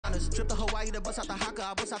the Hawaii, the bust out the haka,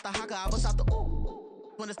 I bust out the haka, I bust out the ooh.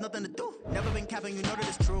 When there's nothing to do, never been capping, you know that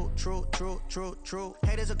it's true, true, true, true, true.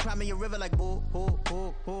 Haters are climbing your river like boo, boo,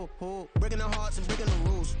 boo, boo, boo. Breaking the hearts and breaking the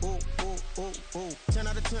rules, ooh, ooh, ooh, ooh. 10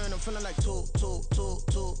 out of 10, I'm feeling like two, two, two,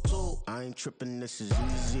 two, two. I ain't tripping, this is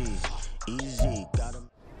easy, easy. Got him.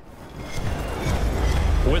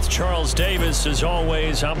 With Charles Davis, as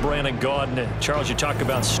always, I'm Brandon Gaudin. Charles, you talk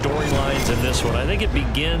about storylines in this one. I think it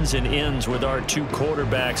begins and ends with our two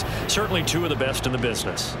quarterbacks, certainly two of the best in the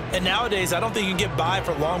business. And nowadays, I don't think you can get by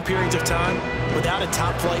for long periods of time without a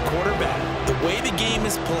top-flight quarterback. The way the game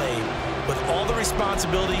is played, with all the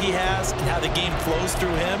responsibility he has and how the game flows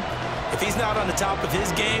through him, if he's not on the top of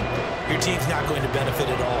his game, your team's not going to benefit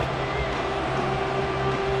at all.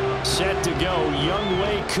 Set to go, Young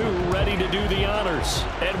Wei Koo ready to do the honors.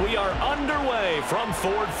 And we are underway from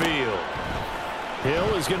Ford Field.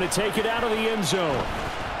 Hill is going to take it out of the end zone.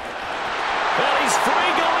 And he's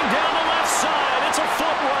free going down the left side. It's a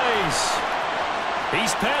foot race.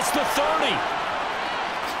 He's past the 30.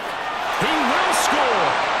 He will score.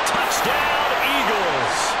 Touchdown,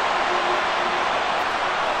 Eagles.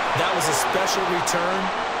 That was a special return,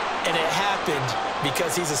 and it happened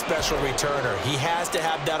because he's a special returner. He has to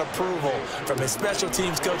have that approval from his special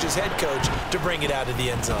teams coach's head coach to bring it out of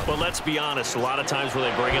the end zone. But let's be honest, a lot of times when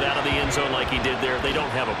they bring it out of the end zone like he did there, they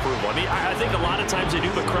don't have approval. I mean, I think a lot of times they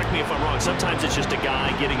do, but correct me if I'm wrong. Sometimes it's just a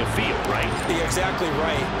guy getting a feel, right? You're exactly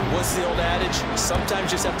right. What's the old adage?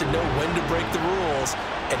 Sometimes you just have to know when to break the rules.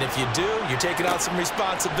 And if you do, you're taking on some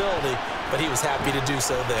responsibility. But he was happy to do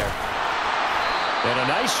so there. And a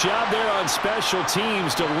nice job there on special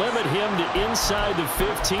teams to limit him to inside the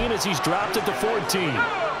 15 as he's dropped at the 14.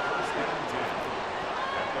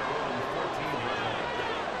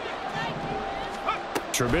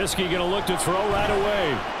 Trubisky going to look to throw right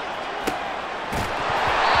away.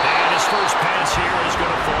 And his first pass here is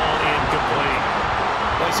going to fall incomplete.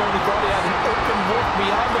 They certainly thought he had an open look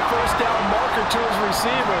behind the first down marker to his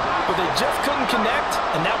receiver, but they just couldn't connect,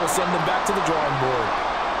 and that will send them back to the drawing board.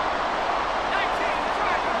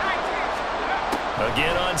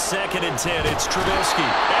 Again on 2nd and 10, it's Trubisky.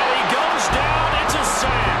 And he goes down, it's a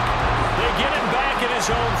sack. They get him back at his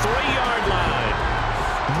own 3-yard line.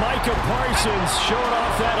 Micah Parsons showing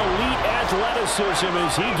off that elite athleticism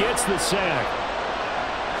as he gets the sack.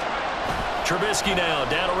 Trubisky now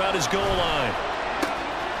down around his goal line.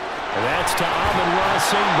 And that's to Amon-Ra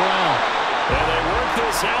St. Brown. And they work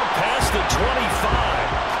this out past the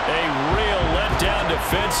 25. A real letdown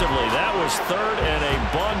defensively. That was 3rd and a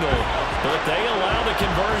bundle, but they allow the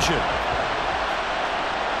conversion.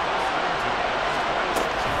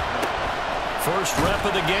 First rep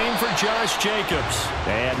of the game for Josh Jacobs.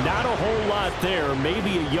 And not a whole lot there,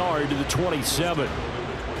 maybe a yard to the 27.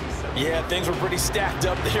 Yeah, things were pretty stacked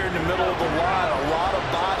up there in the middle of the line. A lot of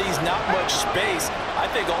bodies, not much space. I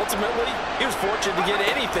think ultimately he was fortunate to get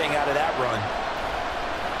anything out of that run.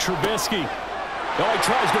 Trubisky. Oh, he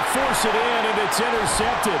tries to force it in, and it's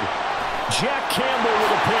intercepted. Jack Campbell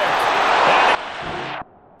with a pick.